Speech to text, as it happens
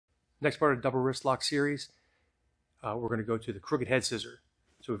Next part of the double wrist lock series, we're going to go to the crooked head scissor.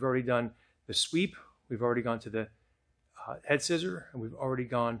 So we've already done the sweep, we've already gone to the head scissor, and we've already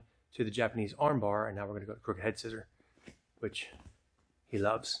gone to the Japanese arm bar, and now we're going to go to crooked head scissor, which he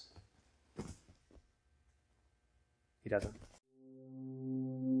loves. He doesn't.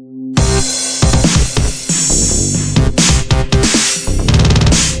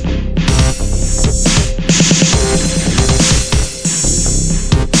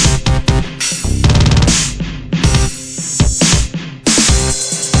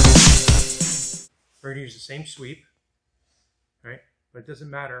 We're going to use the same sweep, right? But it doesn't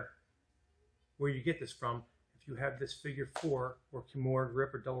matter where you get this from. If you have this figure 4 or Kimura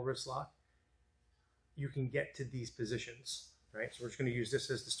grip or double wrist lock, you can get to these positions, right? So we're just going to use this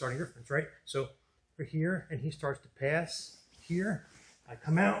as the starting reference, right? So we're here, and he starts to pass here. I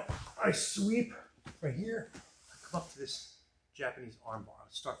come out, I sweep right here. I come up to this Japanese arm bar.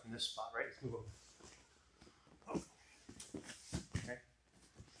 Let's start from this spot, right? Let's move over. Okay.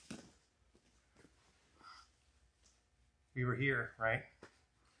 We were here, right?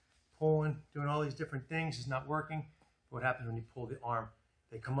 Pulling, doing all these different things is not working. What happens when you pull the arm?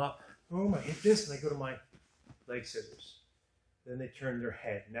 They come up, boom, I hit this, and I go to my leg scissors. Then they turn their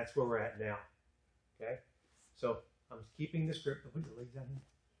head, and that's where we're at now. Okay? So I'm keeping this grip. Put your legs down here.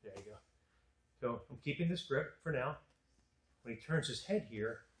 There you go. So I'm keeping this grip for now. When he turns his head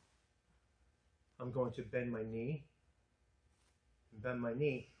here, I'm going to bend my knee,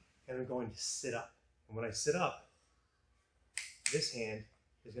 and I'm going to sit up. And when I sit up, this hand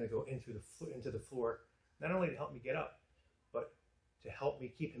is going to go into the floor, not only to help me get up, but to help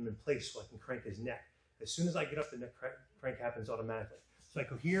me keep him in place so I can crank his neck. As soon as I get up, the neck crank happens automatically. So I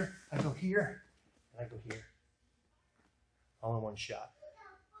go here, and I go here, all in one shot.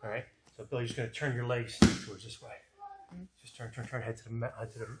 All right. So Bill, you're just going to turn your legs towards this way. Just turn head to the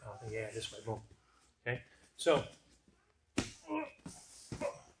yeah, this way. Boom. Okay. So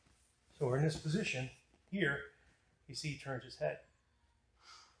we're in this position here. You see, he turns his head.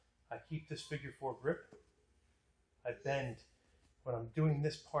 I keep this figure 4 grip. I bend. When I'm doing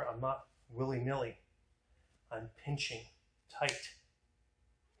this part, I'm not willy-nilly. I'm pinching tight.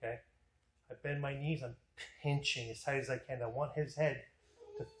 Okay? I bend my knees. I'm pinching as tight as I can. I want his head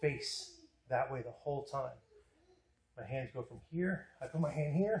to face that way the whole time. My hands go from here. I put my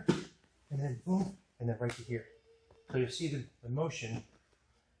hand here, and then boom, and then right to here. So you see the motion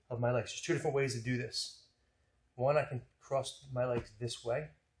of my legs. There's 2 different ways to do this. One, I can cross my legs this way,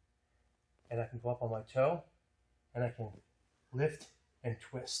 and I can go up on my toe, and I can lift and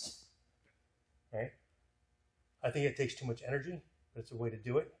twist, right? I think it takes too much energy, but it's a way to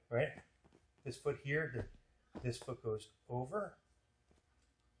do it, right? This foot here, this foot goes over,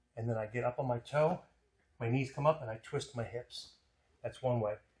 and then I get up on my toe, my knees come up, and I twist my hips. That's one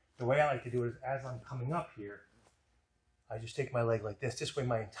way. The way I like to do it is as I'm coming up here, I just take my leg like this. This way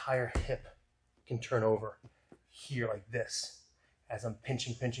my entire hip can turn over here like this as I'm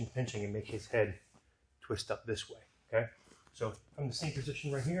pinching and make his head twist up this way, okay? So from the same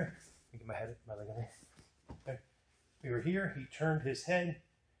position right here, let me get my leg in there, okay? We were here, he turned his head.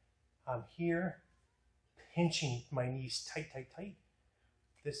 I'm here, pinching my knees tight.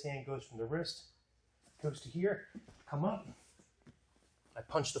 This hand goes from the wrist, goes to here, come up, I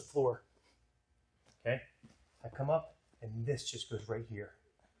punch the floor, okay? I come up, and this just goes right here.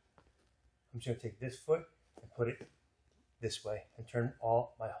 I'm just gonna take this foot and put it this way and turn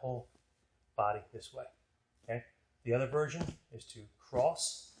my whole body this way, okay? The other version is to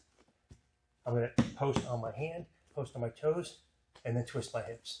cross. I'm gonna post on my hand, post on my toes, and then twist my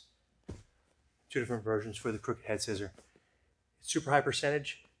hips. 2 different versions for the crooked head scissor. It's super high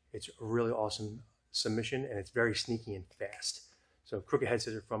percentage. It's a really awesome submission, and it's very sneaky and fast. So crooked head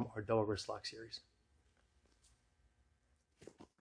scissor from our double wrist lock series.